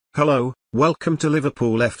Hello, welcome to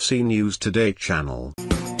Liverpoolfc News Today channel.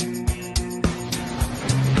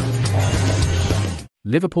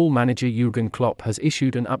 Liverpool manager Jurgen Klopp has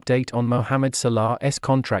issued an update on Mohamed Salah's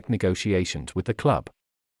contract negotiations with the club.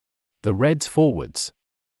 The Reds forwards'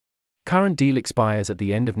 current deal expires at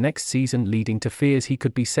the end of next season, leading to fears he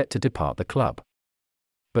could be set to depart the club.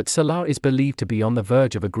 But Salah is believed to be on the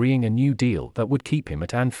verge of agreeing a new deal that would keep him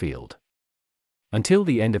at Anfield until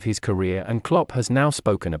the end of his career, and Klopp has now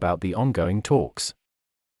spoken about the ongoing talks.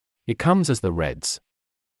 It comes as the Reds'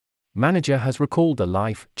 manager has recalled the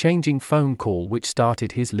life-changing phone call which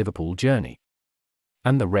started his Liverpool journey.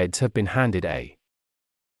 And the Reds have been handed a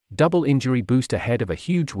double injury boost ahead of a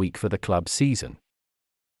huge week for the club's season.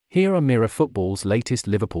 Here are Mirror Football's latest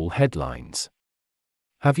Liverpool headlines.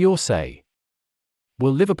 Have your say.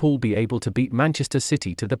 Will Liverpool be able to beat Manchester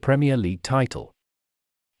City to the Premier League title?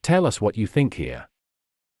 Tell us what you think here.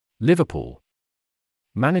 Liverpool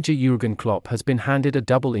manager Jurgen Klopp has been handed a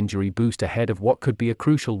double injury boost ahead of what could be a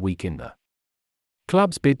crucial week in the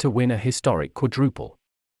club's bid to win a historic quadruple.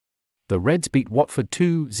 The Reds beat Watford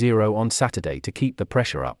 2-0 on Saturday to keep the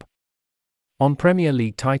pressure up on Premier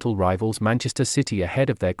League title rivals Manchester City ahead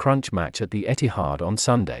of their crunch match at the Etihad on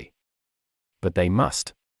Sunday. But they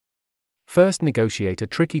must first negotiate a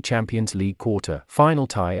tricky Champions League quarter-final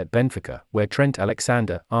tie at Benfica, where Trent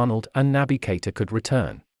Alexander-Arnold and Naby Keita could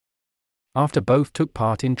return after both took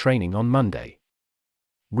part in training on Monday.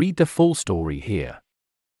 Read the full story here.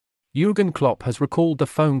 Jurgen Klopp has recalled the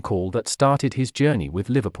phone call that started his journey with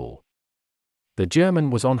Liverpool. The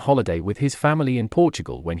German was on holiday with his family in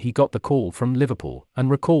Portugal when he got the call from Liverpool, and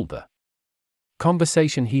recalled the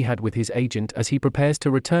conversation he had with his agent as he prepares to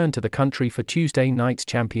return to the country for Tuesday night's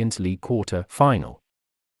Champions League quarter-final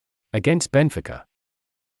against Benfica.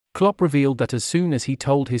 Klopp revealed that as soon as he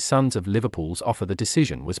told his sons of Liverpool's offer, the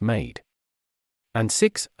decision was made. And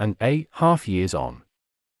 6.5 years on,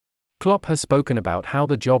 Klopp has spoken about how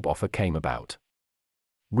the job offer came about.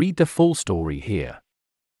 Read the full story here.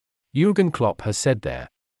 Jurgen Klopp has said there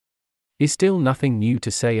is still nothing new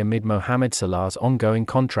to say amid Mohamed Salah's ongoing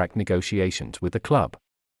contract negotiations with the club.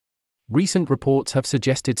 Recent reports have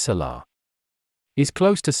suggested Salah is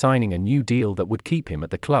close to signing a new deal that would keep him at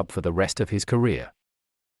the club for the rest of his career,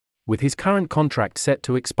 with his current contract set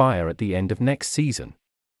to expire at the end of next season.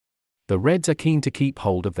 The Reds are keen to keep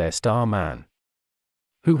hold of their star man,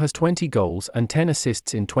 who has 20 goals and 10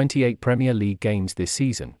 assists in 28 Premier League games this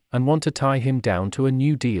season, and want to tie him down to a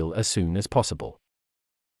new deal as soon as possible.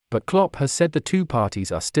 But Klopp has said the two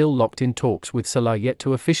parties are still locked in talks, with Salah yet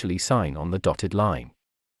to officially sign on the dotted line.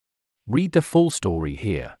 Read the full story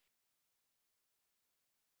here.